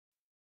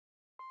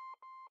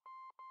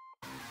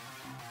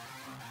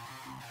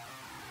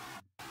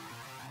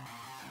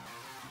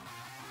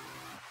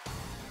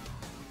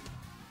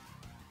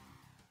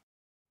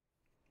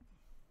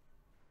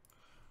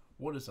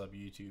What is up,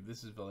 YouTube?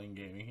 This is Velion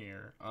Gaming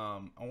here. I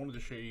wanted to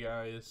show you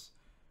guys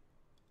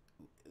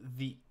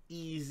the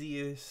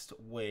easiest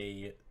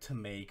way to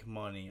make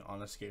money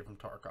on Escape from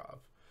Tarkov.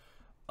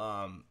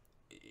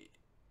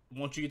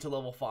 Once you get to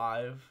level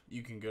 5,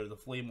 you can go to the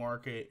flea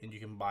market and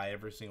you can buy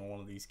every single one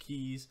of these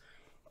keys.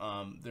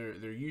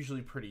 They're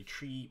usually pretty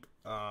cheap.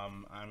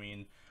 I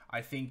mean,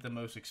 I think the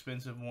most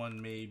expensive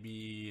one may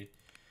be,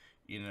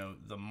 you know,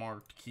 the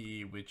marked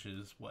key, which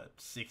is what,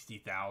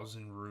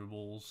 60,000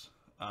 rubles.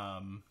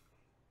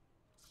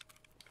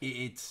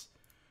 It's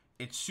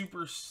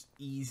super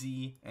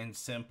easy and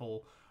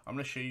simple. I'm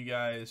gonna show you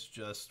guys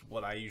just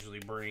what I usually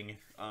bring.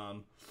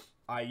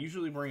 I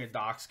usually bring a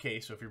docs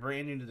case, so if you're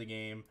brand new to the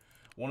game,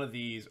 one of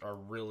these are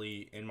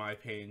really, in my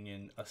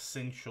opinion,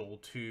 essential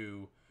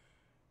to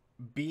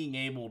being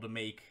able to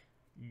make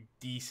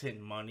decent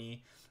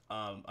money.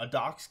 A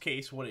docs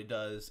case, what it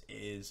does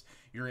is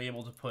you're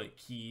able to put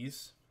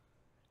keys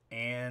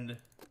and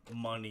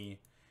money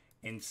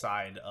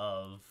inside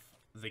of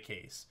the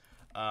case.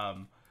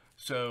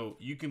 So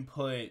you can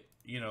put,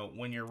 you know,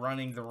 when you're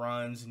running the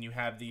runs and you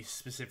have these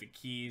specific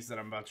keys that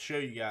I'm about to show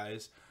you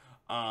guys,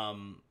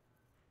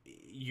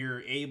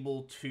 you're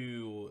able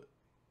to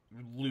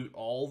loot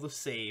all the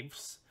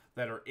safes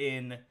that are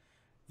in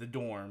the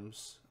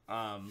dorms,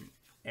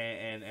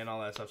 and all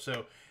that stuff.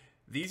 So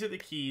these are the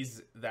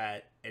keys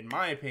that, in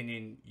my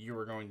opinion, you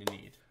are going to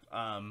need.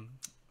 100%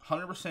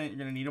 you're going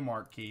to need a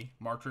marked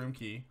room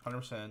key,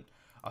 100%,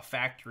 a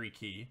factory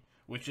key,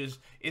 which is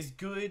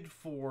good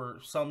for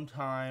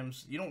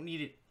sometimes. You don't need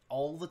it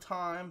all the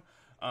time,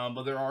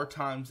 but there are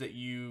times that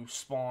you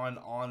spawn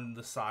on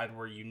the side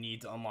where you need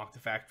to unlock the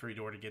factory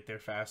door to get there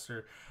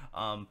faster.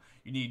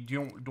 You need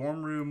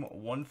dorm room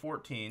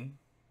 114.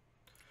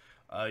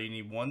 You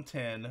need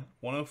 110,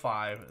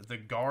 105, the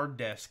guard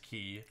desk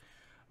key,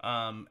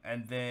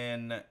 and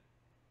then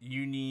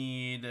you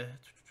need,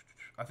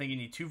 I think you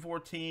need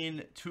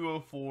 214,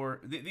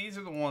 204. These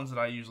are the ones that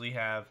I usually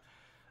have.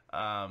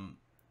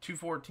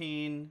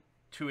 214,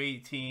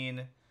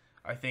 218,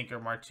 I think, are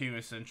my two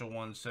essential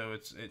ones. So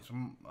it's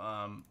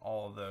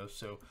all of those.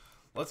 So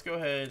let's go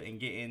ahead and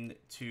get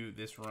into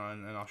this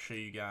run, and I'll show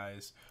you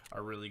guys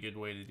a really good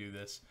way to do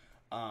this.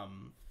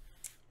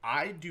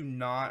 I do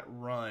not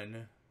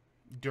run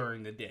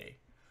during the day,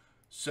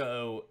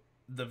 so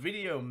the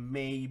video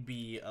may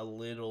be a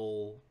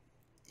little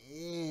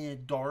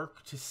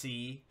dark to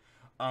see,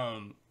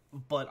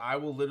 but I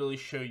will literally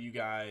show you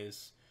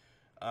guys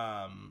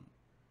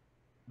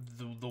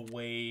the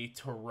way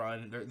to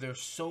run. There's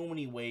so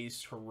many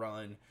ways to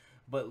run,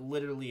 but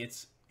literally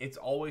it's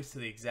always to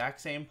the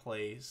exact same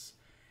place,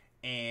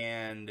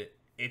 and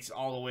it's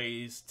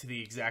always to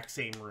the exact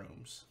same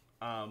rooms.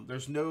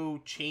 There's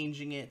no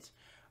changing it.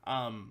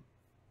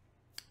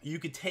 You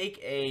could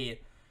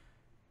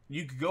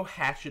go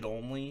hatchet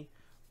only,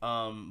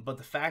 but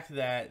the fact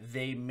that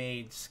they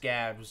made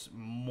scabs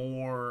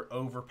more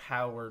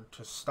overpowered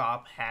to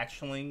stop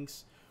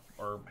hatchlings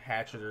or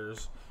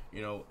hatcheters,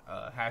 you know,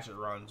 hatchet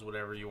runs,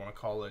 whatever you want to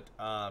call it,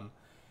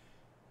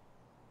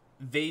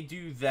 they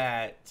do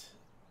that.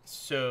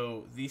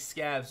 So these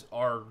scabs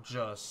are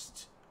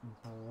just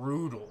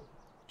brutal,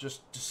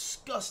 just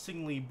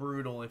disgustingly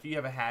brutal. If you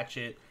have a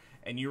hatchet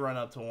and you run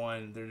up to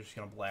one, they're just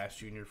gonna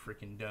blast you in your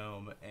freaking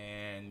dome,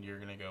 and you're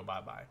gonna go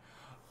bye-bye.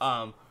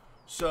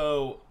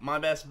 So my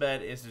best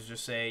bet is to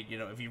just say, you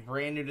know, if you're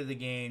brand new to the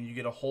game, you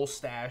get a whole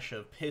stash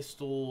of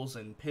pistols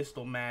and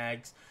pistol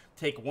mags.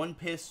 Take one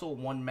pistol,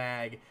 one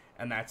mag,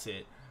 and that's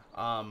it.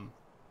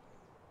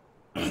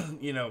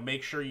 You know,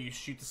 make sure you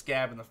shoot the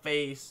scab in the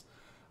face,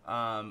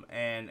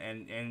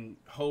 and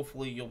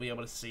hopefully you'll be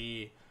able to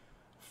see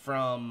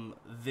from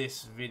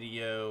this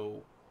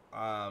video.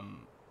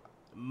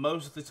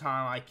 Most of the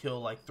time I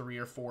kill like 3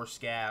 or 4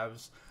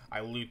 scabs. I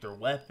loot their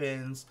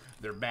weapons,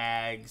 their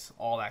bags,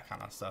 all that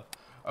kind of stuff.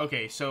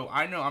 Okay, so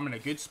I know I'm in a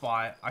good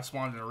spot. I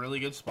spawned in a really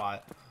good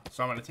spot,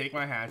 so I'm going to take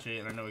my hatchet,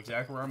 and I know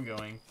exactly where I'm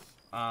going.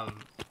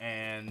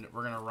 And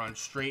we're going to run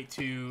straight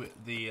to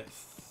the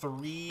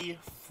third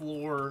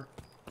floor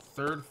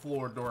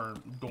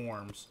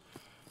dorms.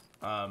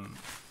 So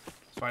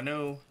I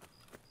know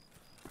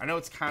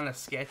it's kind of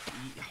sketchy,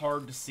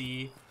 hard to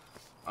see,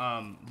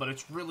 but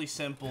it's really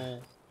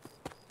simple,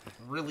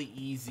 really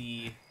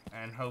easy,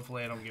 and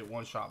hopefully I don't get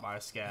one shot by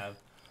a scab.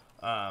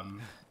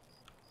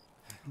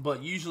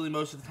 But usually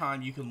most of the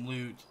time you can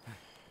loot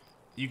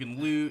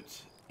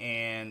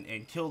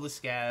and kill the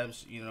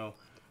scabs, you know.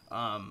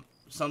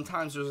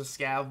 Sometimes there's a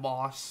scab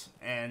boss,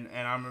 and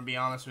I'm gonna be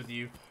honest with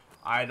you,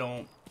 I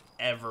don't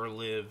ever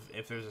live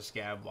if there's a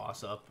scab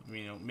boss up.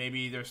 You know,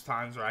 maybe there's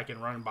times where I can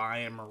run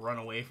by him or run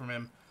away from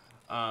him,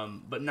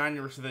 but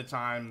 90% of the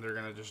time they're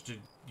gonna just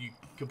you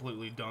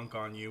completely dunk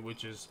on you,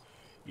 which is,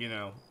 you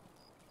know,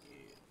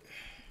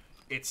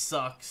 it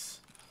sucks.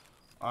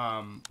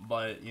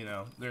 But you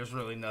know, there's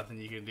really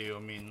nothing you can do. I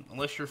mean,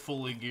 unless you're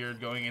fully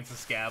geared going into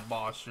scab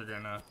boss, you're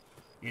gonna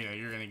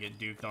get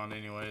duped on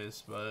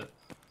anyways. But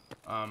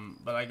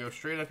I go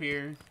straight up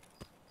here.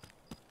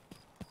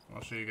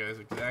 I'll show you guys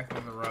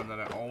exactly the run that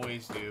I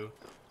always do.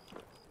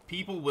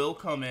 People will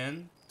come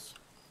in.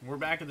 we're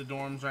back at the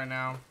dorms right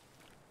now.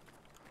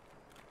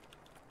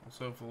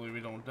 So hopefully we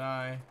don't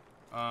die.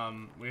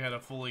 We had a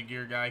fully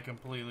geared guy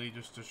completely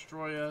just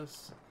destroy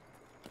us.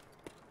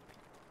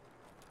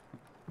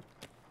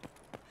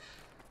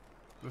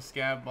 The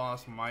scav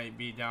boss might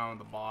be down at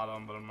the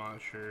bottom, but I'm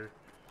not sure.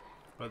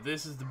 But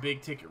this is the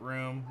big ticket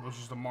room, which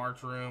is the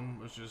marked room,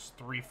 which is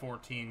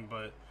 314,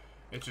 but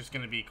it's just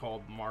going to be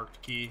called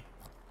marked key.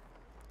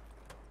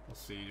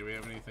 Let's see, do we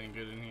have anything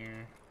good in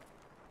here?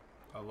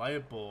 A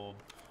light bulb,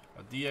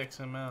 a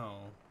DXML.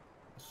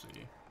 Let's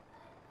see.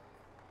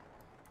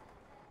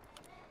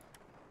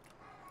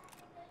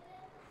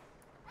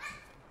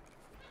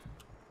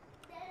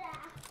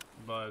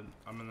 But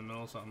I'm in the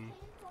middle of something.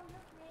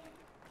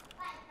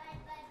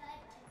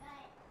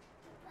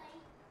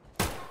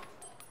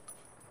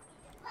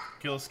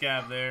 Kill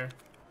scav there.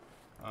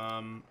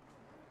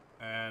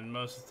 And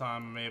most of the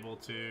time I'm able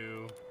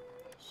to,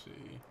 let's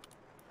see,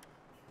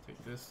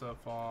 take this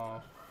stuff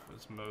off.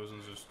 This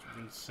Mosin's just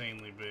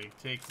insanely big.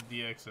 Take the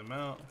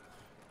DXML,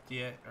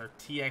 or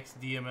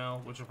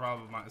TXDML, which is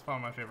probably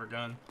my favorite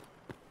gun.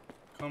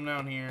 Come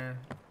down here.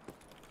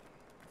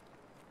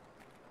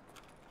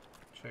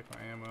 Check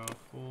my ammo,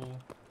 full.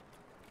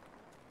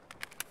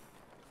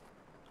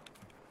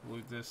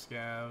 Loot this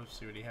scav,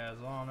 see what he has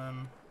on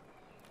him.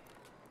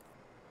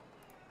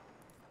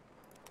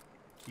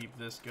 Keep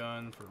this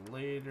gun for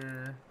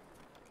later.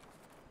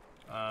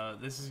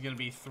 This is gonna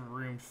be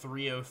room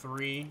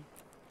 303.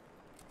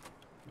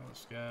 Another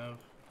scav.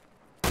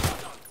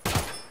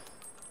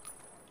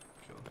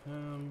 Kill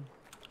him.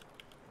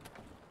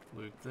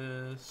 Loot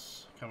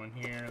this. Come in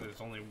here.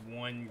 There's only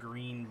one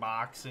green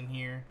box in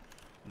here.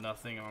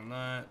 Nothing on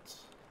that.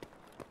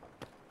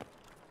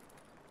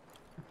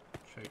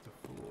 Check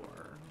the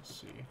floor. Let's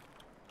see.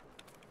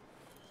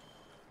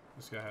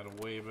 This guy had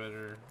a way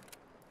better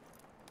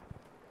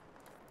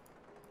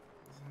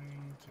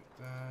thing. Take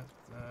that.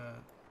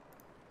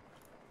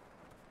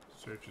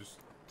 Searches.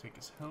 Take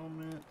his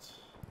helmet.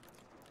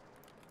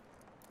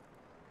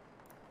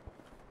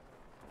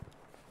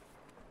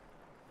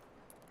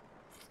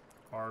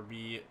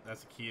 RB.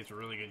 That's a key. It's a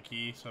really good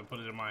key. So I put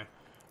it in my,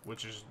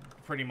 which is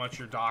pretty much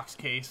your docs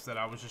case that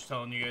I was just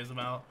telling you guys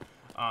about.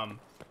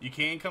 You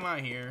can come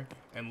out here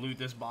and loot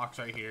this box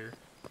right here,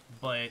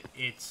 but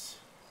it's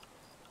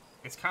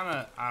kind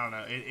of, I don't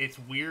know, it's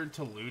weird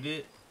to loot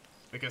it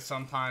because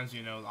sometimes,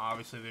 you know,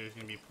 obviously there's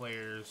going to be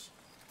players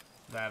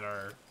that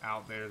are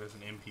out there. There's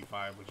an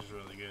MP5, which is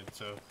really good.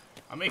 So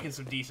I'm making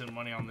some decent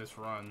money on this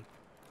run.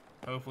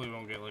 Hopefully we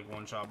won't get like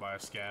one shot by a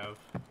scav,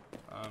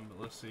 but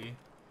let's see.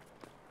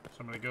 So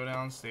I'm going to go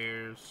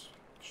downstairs,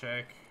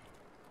 check.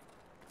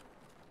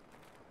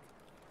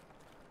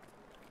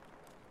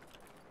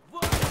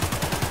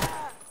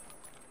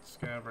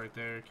 Scav right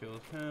there,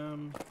 kills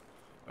him.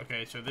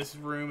 Okay, so this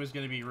room is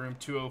going to be room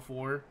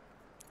 204.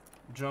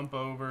 Jump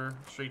over,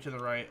 straight to the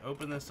right,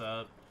 open this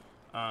up.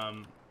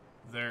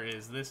 There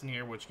is this in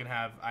here, which can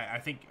have, I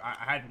think,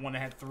 I had one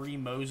that had 3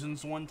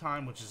 Mosins one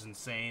time, which is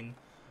insane.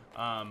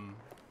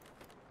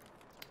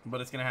 But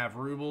it's going to have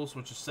rubles,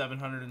 which is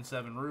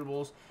 707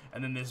 rubles.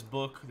 And then this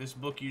book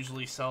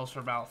usually sells for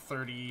about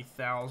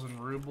 30,000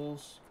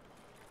 rubles.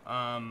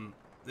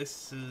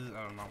 This is,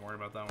 I'm not worried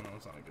about that one. That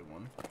one's not a good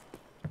one.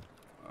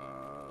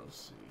 Let's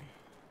see.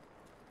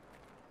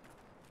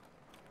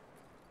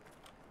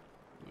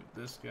 Loot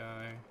this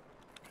guy.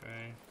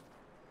 Okay.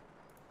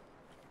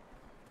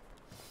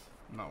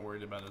 I'm not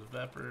worried about his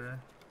Vepper.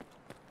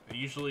 I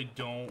usually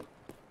don't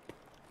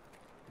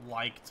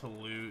like to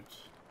loot.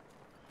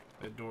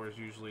 The door is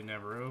usually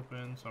never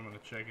open, so I'm going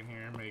to check in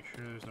here, make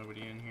sure there's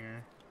nobody in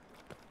here.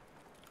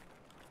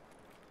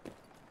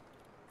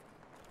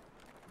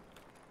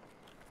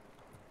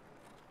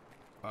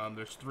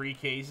 There's 3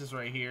 cases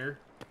right here,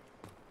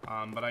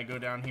 but I go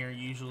down here,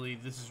 usually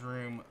this is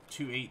room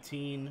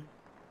 218.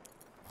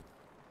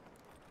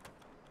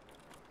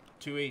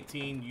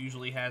 218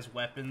 usually has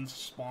weapons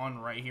spawn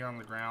right here on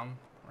the ground,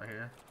 right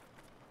here.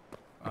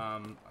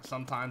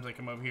 Sometimes I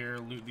come over here,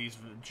 loot these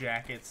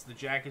jackets. The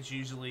jackets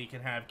usually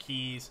can have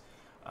keys,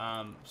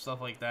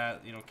 stuff like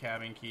that, you know,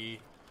 cabin key.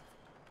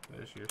 Did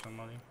I just hear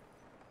somebody?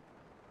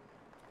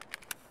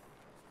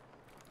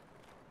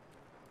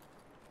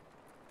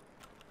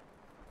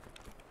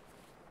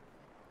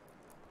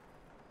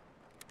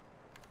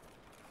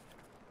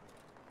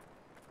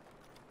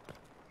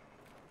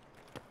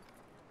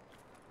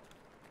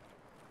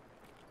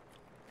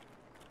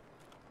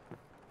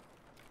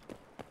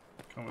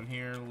 Come in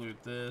here,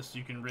 loot this.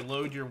 You can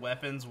reload your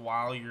weapons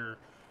while you're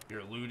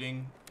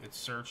looting. It's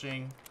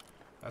searching.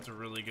 That's a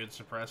really good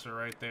suppressor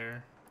right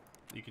there.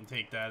 You can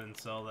take that and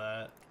sell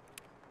that.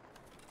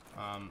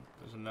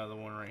 There's another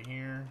one right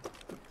here.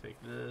 Take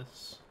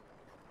this.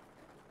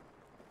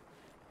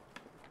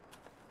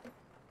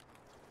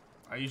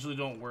 I usually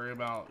don't worry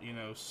about, you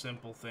know,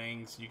 simple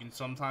things. You can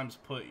sometimes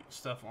put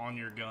stuff on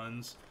your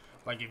guns,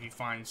 like if you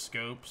find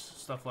scopes,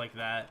 stuff like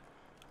that.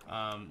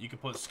 You can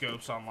put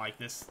scopes on, like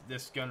this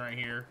gun right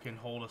here can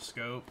hold a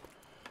scope,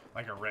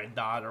 like a red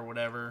dot or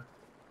whatever.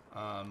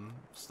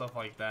 Stuff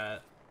like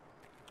that.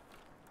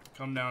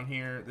 Come down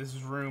here. This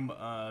is room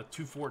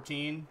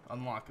 214.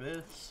 Unlock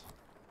this.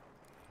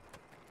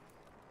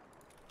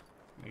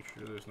 Make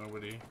sure there's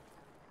nobody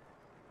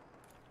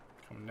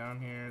coming down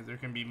here. There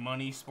can be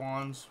money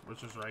spawns,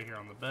 which is right here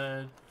on the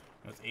bed.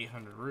 That's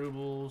 800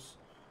 rubles.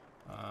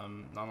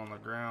 Not on the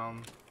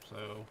ground.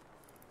 So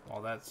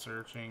while that's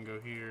searching,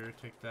 go here.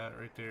 Take that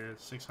right there.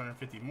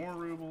 650 more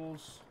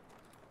rubles.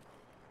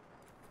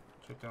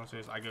 Check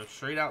downstairs. I go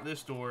straight out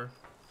this door.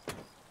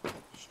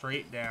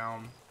 Straight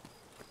down.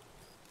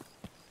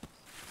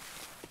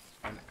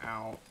 And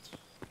out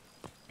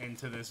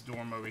into this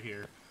dorm over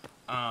here.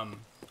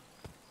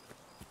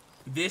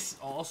 This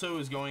also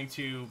is going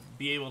to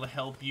be able to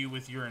help you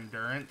with your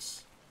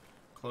endurance.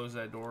 Close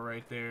that door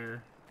right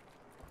there.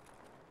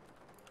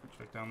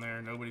 Check down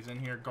there. Nobody's in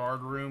here.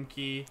 Guard room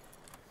key.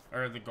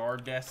 Or the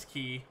guard desk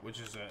key, which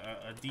is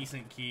a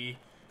decent key.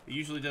 It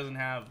usually doesn't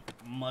have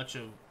much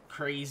of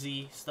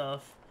crazy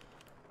stuff.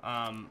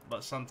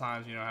 But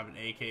sometimes, you know, have an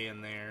AK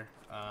in there.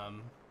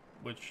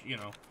 Which, you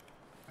know,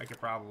 I could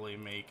probably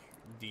make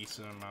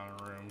decent amount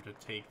of room to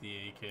take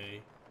the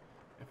AK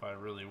if I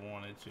really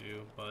wanted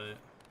to, but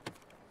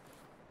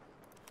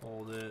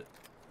hold it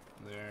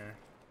there,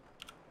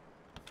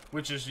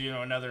 which is, you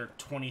know, another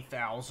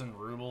 20,000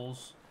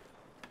 rubles,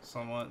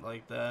 somewhat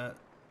like that.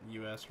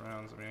 US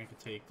rounds, I mean, I could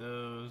take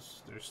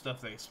those. There's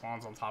stuff that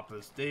spawns on top of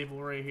this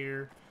table right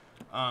here.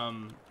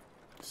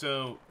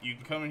 So you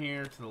can come in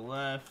here to the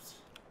left,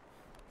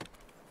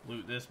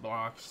 loot this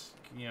box.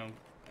 You know,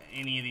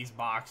 any of these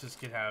boxes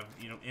could have,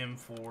 you know,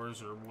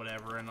 M4s or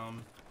whatever in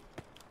them.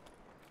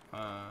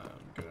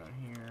 Go down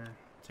here,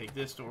 take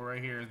this door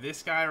right here.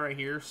 This guy right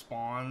here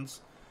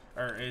spawns,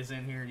 or is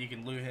in here. You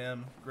can loot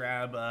him,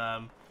 grab,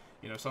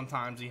 you know,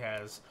 sometimes he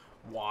has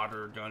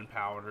water,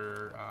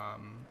 gunpowder,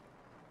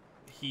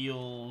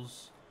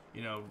 heals,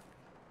 you know,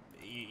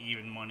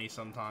 even money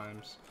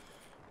sometimes.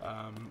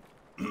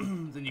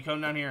 Then you come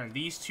down here, and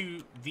these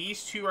two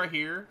right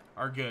here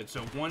are good.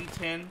 So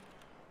 110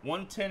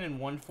 and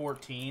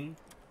 114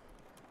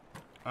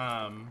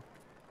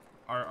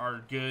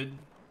 are good,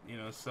 you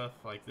know, stuff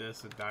like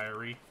this, a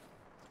diary,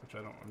 which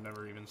I've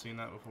never even seen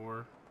that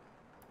before.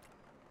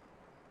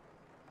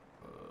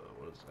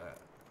 What is that?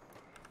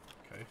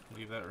 Okay,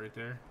 leave that right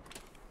there.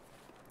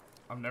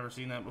 I've never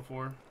seen that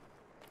before.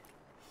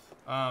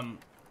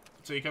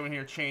 So you come in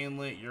here,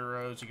 chainlet,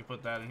 euros, you can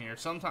put that in here.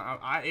 Sometimes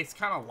it's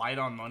kind of light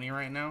on money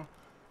right now.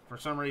 For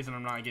some reason,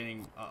 I'm not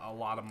getting a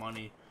lot of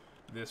money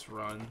this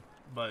run.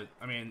 But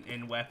I mean,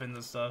 in weapons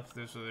and stuff,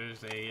 there's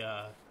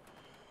a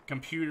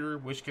computer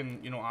which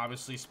can, you know,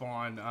 obviously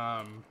spawn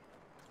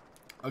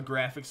a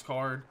graphics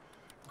card.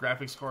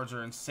 Graphics cards are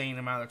an insane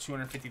amount of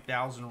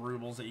 250,000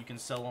 rubles that you can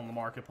sell on the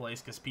marketplace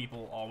because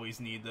people always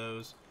need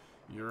those.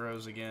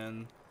 Euros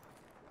again.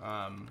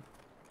 Let me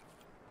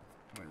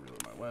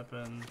reload my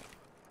weapon.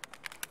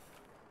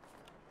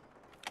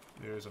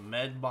 There's a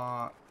med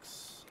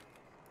box.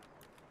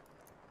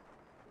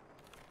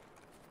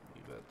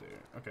 Leave that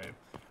there. Okay.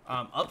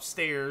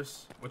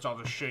 Upstairs, which I'll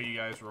just show you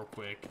guys real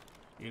quick.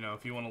 You know,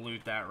 if you want to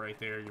loot that right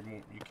there,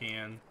 you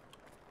can.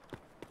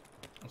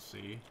 Let's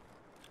see.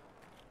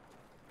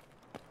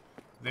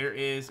 There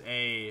is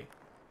a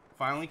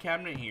filing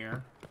cabinet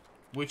here,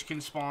 which can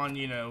spawn,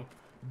 you know,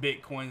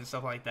 Bitcoins and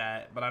stuff like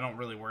that, but I don't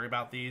really worry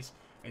about these.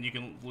 And you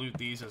can loot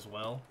these as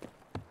well.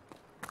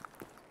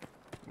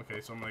 Okay,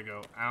 so I'm gonna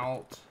go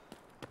out.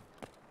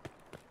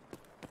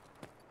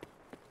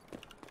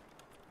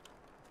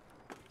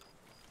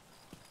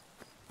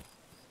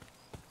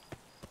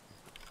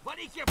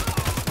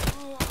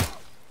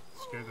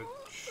 Scared the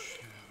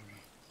shit out of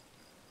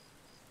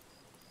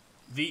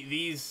me.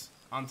 These,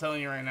 I'm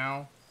telling you right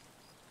now,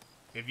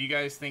 if you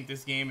guys think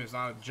this game is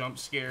not a jump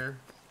scare,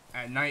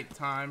 at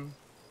nighttime,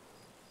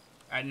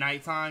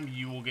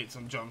 you will get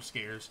some jump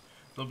scares.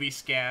 There'll be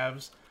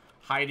scabs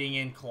hiding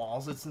in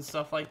closets and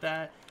stuff like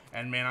that.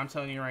 And man, I'm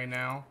telling you right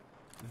now,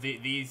 this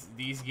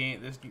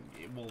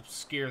will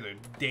scare the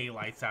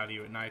daylights out of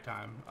you at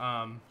nighttime.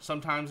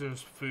 Sometimes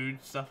there's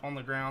food stuff on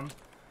the ground,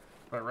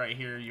 but right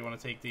here you want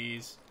to take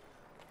these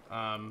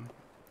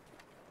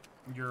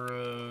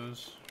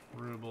euros,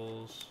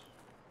 rubles,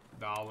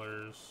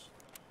 dollars.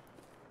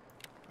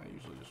 I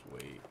usually just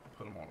wait,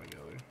 put them all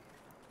together.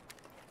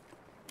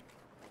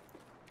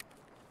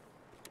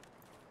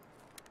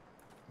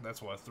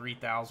 That's what,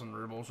 3,000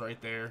 rubles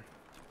right there.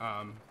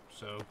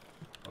 So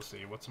let's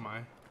see, what's my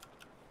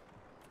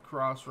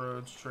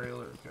crossroads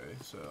trailer? Okay,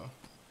 so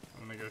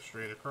I'm gonna go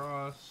straight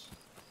across.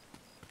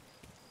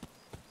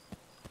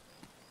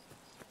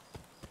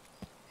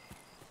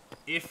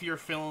 If you're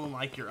feeling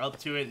like you're up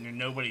to it and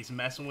nobody's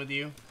messing with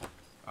you,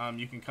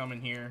 you can come in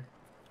here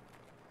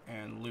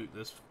and loot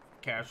this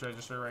cash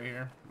register right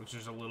here, which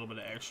is a little bit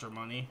of extra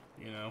money,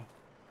 you know.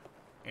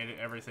 And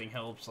everything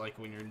helps, like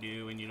when you're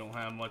new and you don't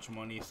have much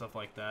money, stuff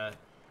like that.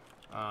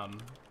 But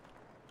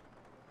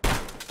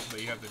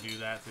you have to do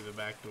that through the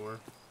back door.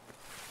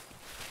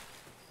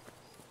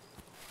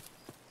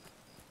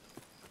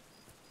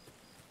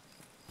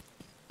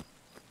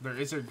 There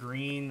is a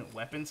green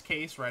weapons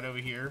case right over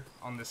here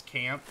on this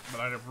camp, but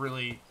I'd have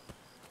really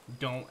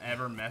don't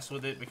ever mess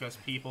with it, because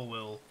people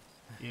will,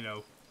 you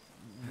know,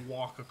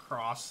 walk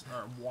across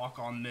or walk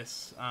on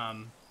this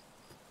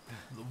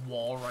the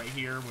wall right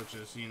here, which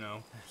is, you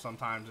know,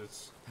 sometimes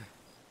it's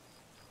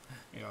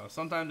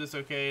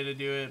okay to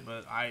do it,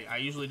 but I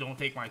usually don't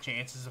take my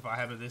chances if I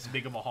have this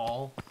big of a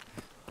haul,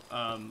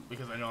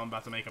 because I know I'm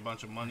about to make a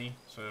bunch of money,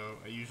 so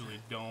I usually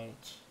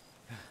don't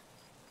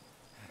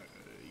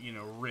you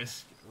know,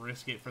 risk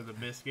it for the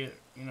biscuit,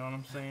 you know what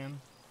I'm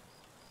saying?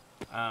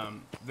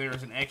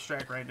 There's an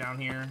extract right down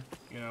here.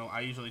 You know,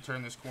 I usually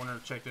turn this corner,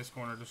 check this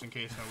corner, just in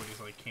case nobody's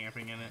like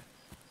camping in it.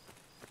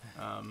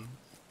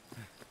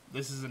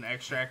 This is an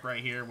extract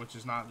right here, which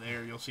is not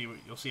there. You'll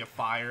see a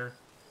fire,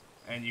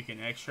 and you can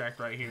extract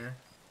right here.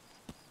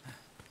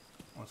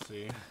 Let's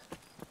see.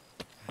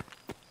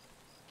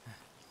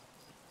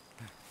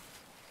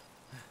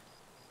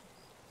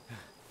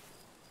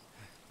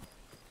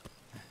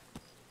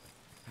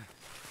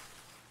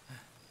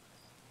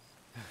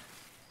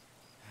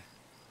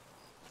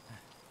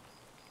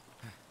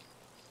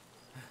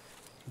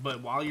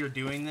 But while you're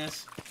doing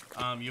this,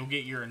 you'll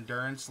get your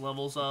endurance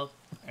levels up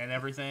and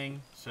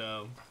everything,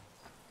 so...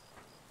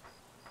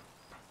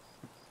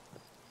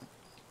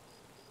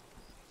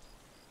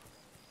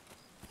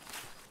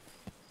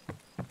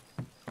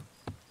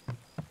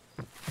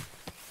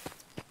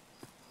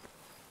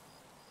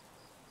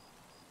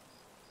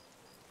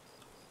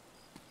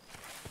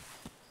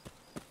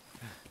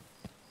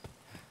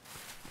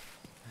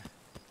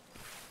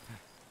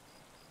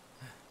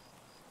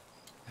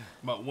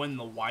 But when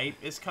the wipe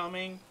is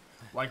coming,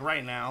 like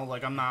right now,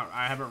 like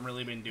I haven't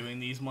really been doing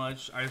these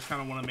much. I just kind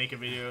of want to make a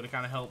video to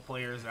kind of help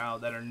players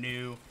out that are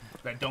new,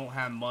 that don't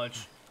have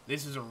much.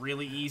 This is a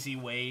really easy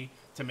way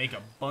to make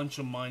a bunch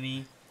of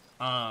money.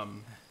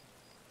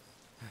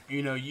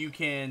 You know, you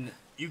can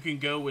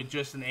go with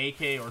just an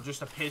AK or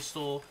just a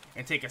pistol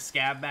and take a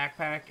scab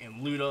backpack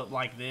and loot up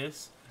like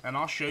this. And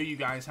I'll show you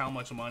guys how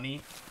much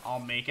money I'll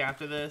make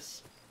after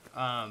this.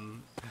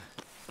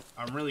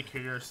 I'm really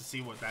curious to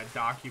see what that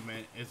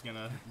document is going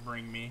to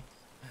bring me.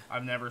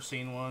 I've never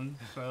seen one,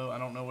 so I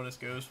don't know what this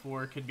goes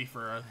for. It could be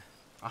for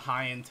a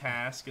high-end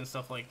task and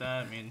stuff like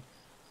that. I mean,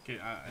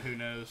 who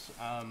knows?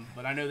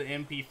 But I know the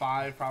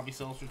MP5 probably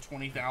sells for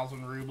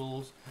 20,000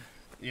 rubles.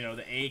 You know,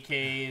 the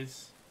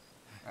AKs.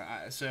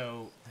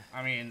 So,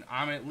 I mean,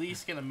 I'm at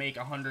least going to make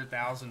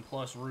 100,000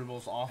 plus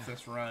rubles off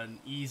this run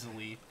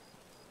easily.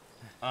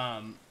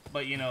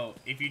 But, you know,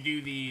 if you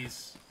do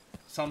these,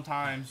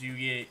 sometimes you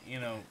get, you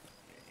know,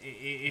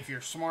 if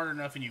you're smart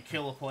enough and you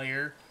kill a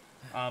player,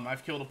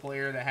 I've killed a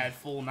player that had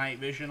full night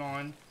vision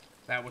on,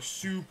 that was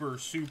super,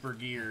 super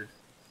geared,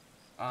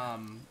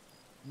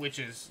 which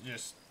is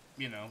just,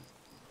 you know,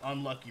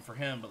 unlucky for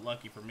him, but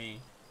lucky for me.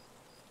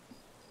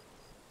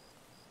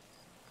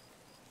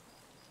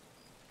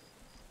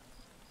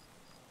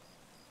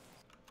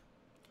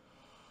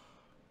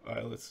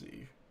 Alright, let's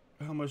see.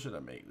 How much did I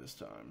make this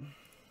time?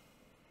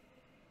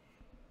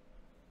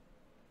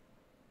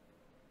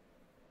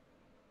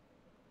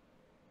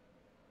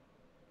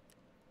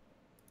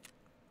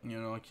 You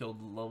know, I killed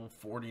level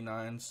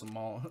 49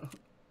 Somal.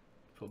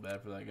 Feel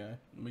bad for that guy in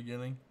the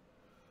beginning.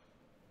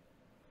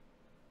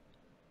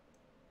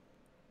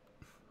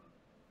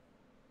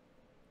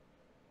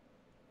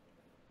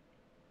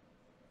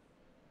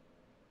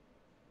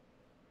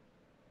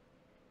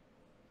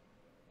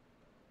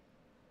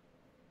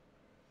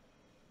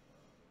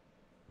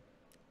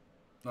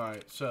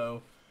 Alright,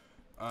 so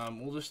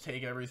we'll just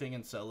take everything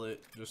and sell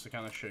it just to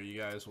kind of show you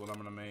guys what I'm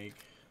going to make.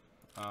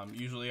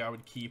 Usually I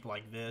would keep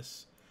like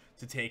this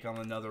to take on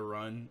another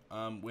run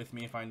with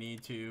me if I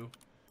need to.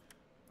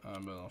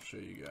 But I'll show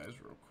you guys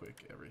real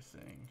quick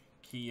everything.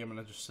 Key, I'm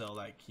going to just sell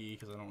that key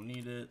because I don't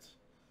need it.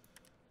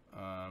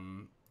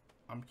 I'm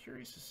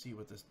curious to see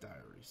what this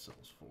diary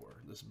sells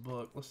for. This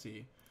book, let's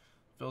see.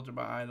 Filter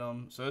by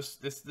item. So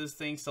this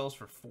thing sells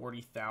for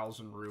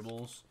 40,000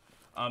 rubles.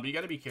 But you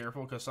got to be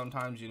careful because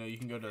sometimes, you know, you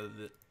can go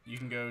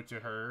to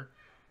her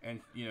and,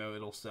 you know,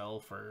 it'll sell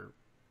for,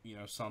 you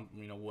know, some,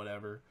 you know,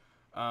 whatever.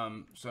 So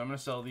I'm gonna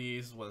sell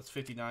these. Well, it's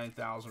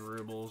 59,000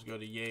 rubles. Go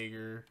to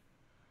Jaeger.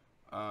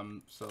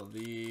 Sell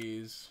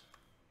these.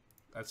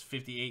 That's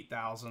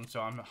 58,000. So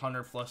I'm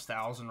 100 plus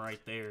thousand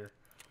right there,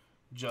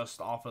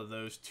 just off of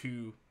those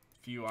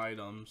few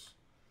items.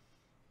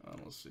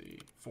 Let's see,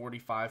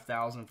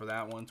 45,000 for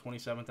that one.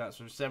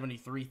 27,000. So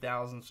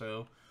 73,000.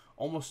 So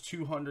almost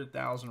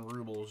 200,000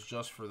 rubles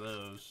just for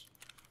those.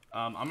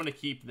 I'm gonna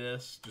keep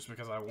this just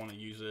because I want to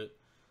use it.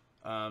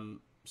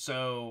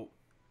 So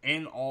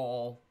in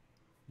all,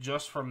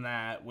 just from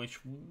that, which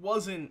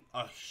wasn't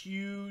a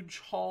huge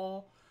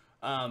haul,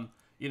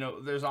 you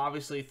know, there's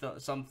obviously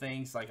some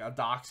things like a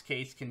docs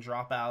case can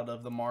drop out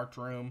of the marked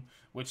room,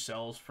 which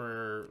sells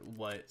for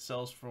what?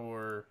 Sells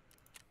for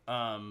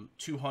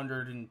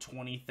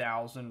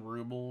 220,000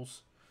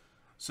 rubles.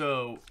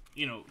 So,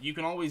 you know, you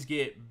can always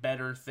get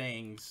better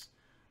things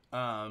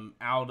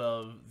out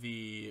of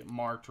the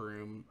marked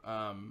room.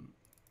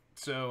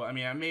 So, I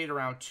mean, I made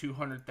around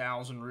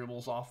 200,000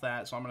 rubles off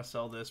that, so I'm going to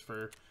sell this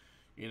for,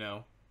 you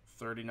know,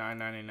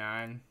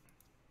 $39.99.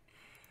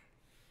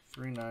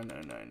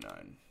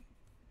 $39999.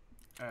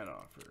 Add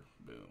offer.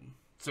 Boom.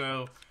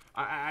 So,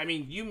 I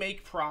mean, you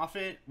make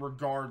profit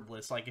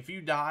regardless. Like, if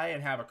you die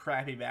and have a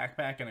crappy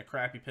backpack and a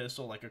crappy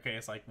pistol, like, okay,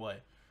 it's like,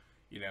 what,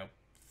 you know,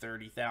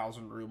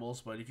 30,000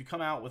 rubles. But if you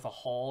come out with a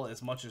haul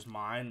as much as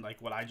mine,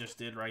 like what I just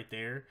did right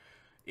there,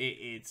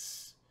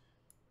 it's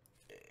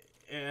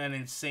an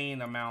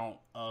insane amount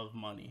of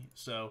money.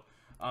 So,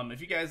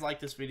 if you guys like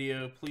this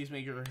video, please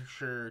make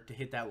sure to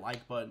hit that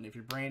like button. If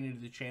you're brand new to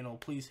the channel,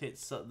 please hit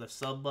the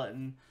sub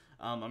button.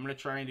 I'm going to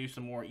try and do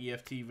some more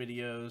EFT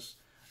videos.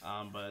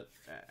 But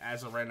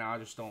as of right now, I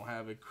just don't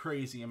have a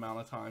crazy amount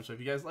of time. So if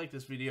you guys like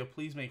this video,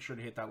 please make sure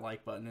to hit that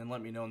like button and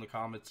let me know in the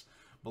comments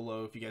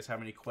below if you guys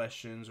have any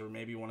questions or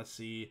maybe want to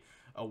see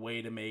a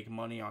way to make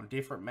money on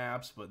different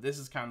maps. But this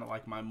is kind of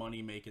like my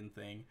money making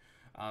thing.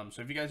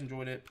 So if you guys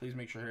enjoyed it, please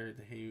make sure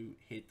to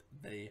hit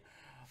the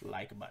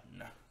like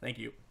button. Thank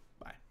you.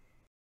 Bye.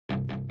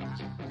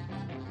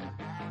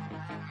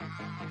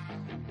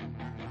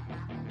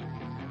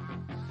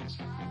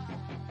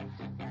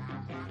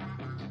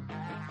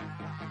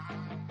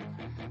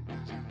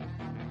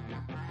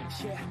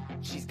 Yeah,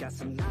 she's got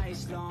some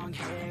nice long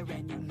hair,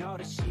 and you know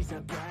that she's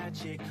a bad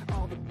chick.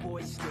 All the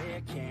boys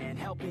stare, can't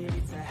help it,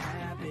 it's a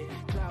habit.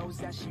 Clothes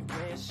that she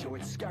wears,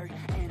 short skirt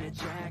and a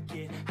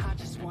jacket. I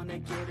just wanna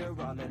get her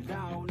all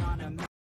alone on a